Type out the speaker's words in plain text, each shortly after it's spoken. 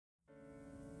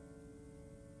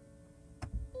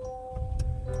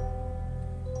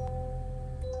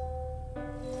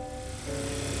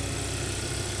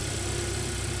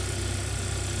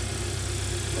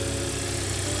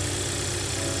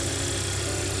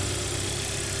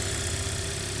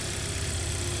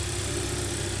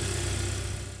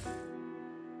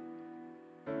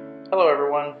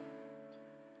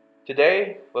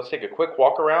Today, let's take a quick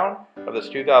walk around of this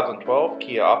 2012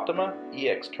 Kia Optima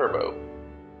EX Turbo.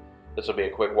 This will be a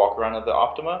quick walk around of the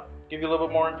Optima, give you a little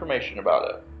bit more information about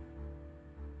it.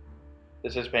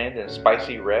 This is painted in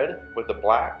spicy red with a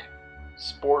black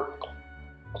sport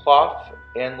cloth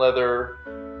and leather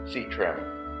seat trim.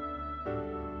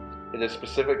 It is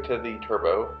specific to the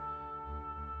Turbo.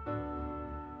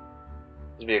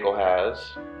 This vehicle has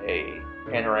a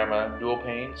panorama dual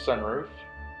pane sunroof,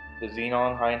 the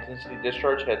xenon high intensity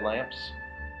discharge headlamps,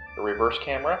 a reverse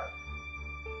camera.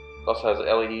 It also has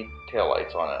LED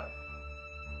taillights on it.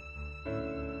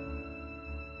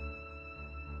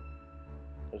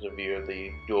 There's a view of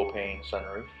the dual pane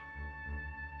sunroof.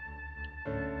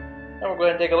 And we'll go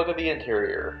ahead and take a look at the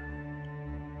interior.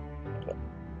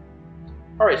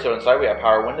 Alright, so inside we have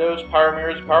power windows, power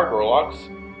mirrors, power door locks,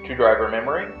 2 driver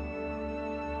memory,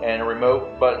 and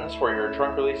remote buttons for your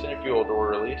trunk release and your fuel door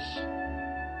release.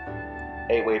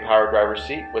 8-way power driver's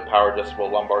seat with power adjustable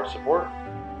lumbar support.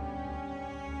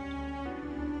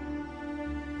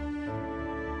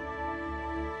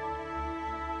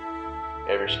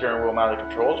 You have your steering wheel mounted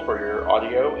controls for your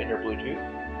audio and your Bluetooth.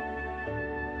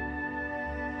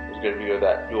 There's a good view of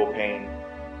that dual pane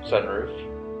sunroof.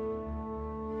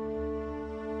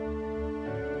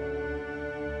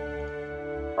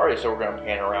 Alright, so we're going to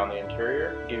pan around the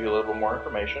interior, give you a little bit more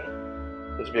information.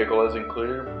 This vehicle is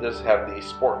included. This have the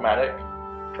Sportmatic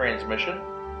transmission,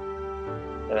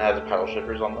 and it has the paddle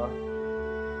shifters on the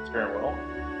steering wheel.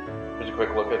 Here's a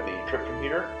quick look at the trip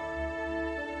computer.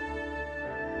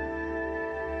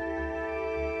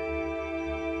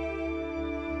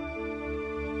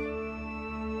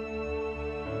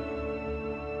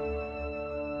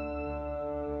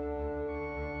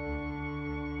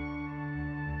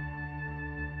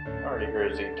 Alright,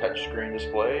 here's the touchscreen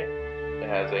display. It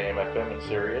has AM, FM, and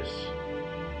Sirius.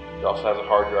 It also has a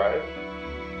hard drive.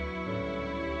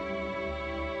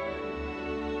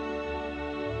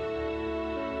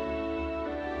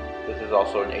 This is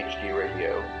also an HD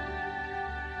radio.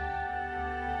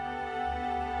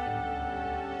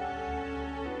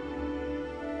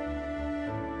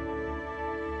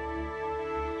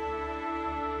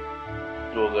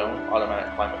 Dual zone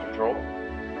automatic climate control.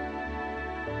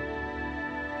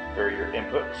 Here are your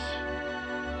inputs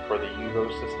for the UVO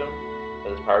system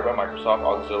that is powered by Microsoft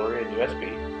Auxiliary and USB.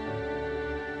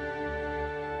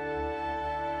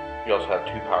 You also have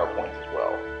 2 power points as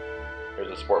well.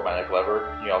 There's a Sportmatic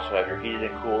lever. You also have your heated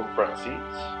and cooled front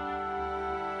seats.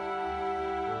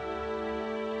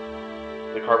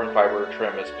 The carbon fiber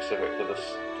trim is specific to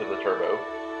the Turbo.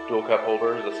 Dual cup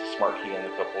holders. This is smart key in the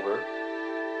cup holder.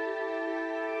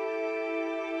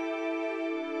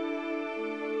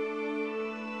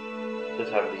 This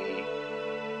have the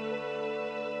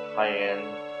high-end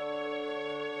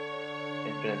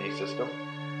Infinity system.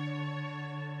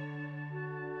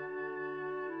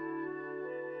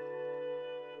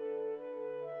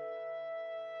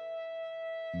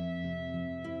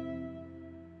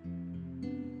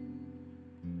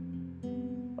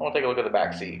 I want to take a look at the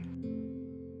back seat.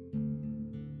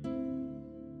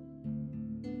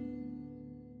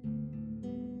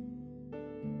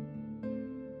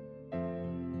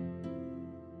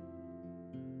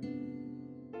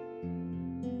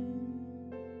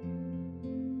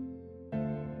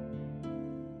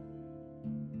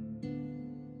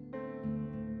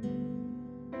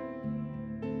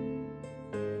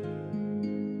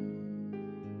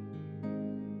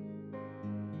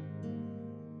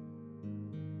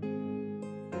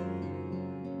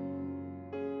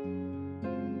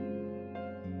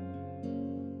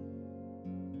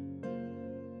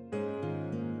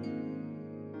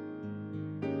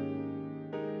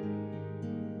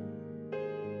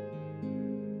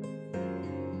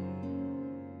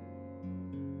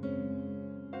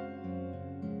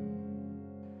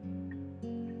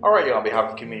 Alrighty, on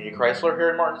behalf of Community Chrysler here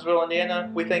in Martinsville,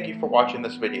 Indiana, we thank you for watching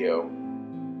this video.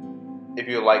 If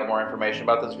you would like more information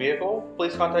about this vehicle,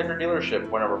 please contact our dealership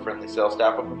when our friendly sales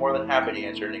staff will be more than happy to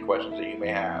answer any questions that you may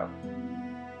have.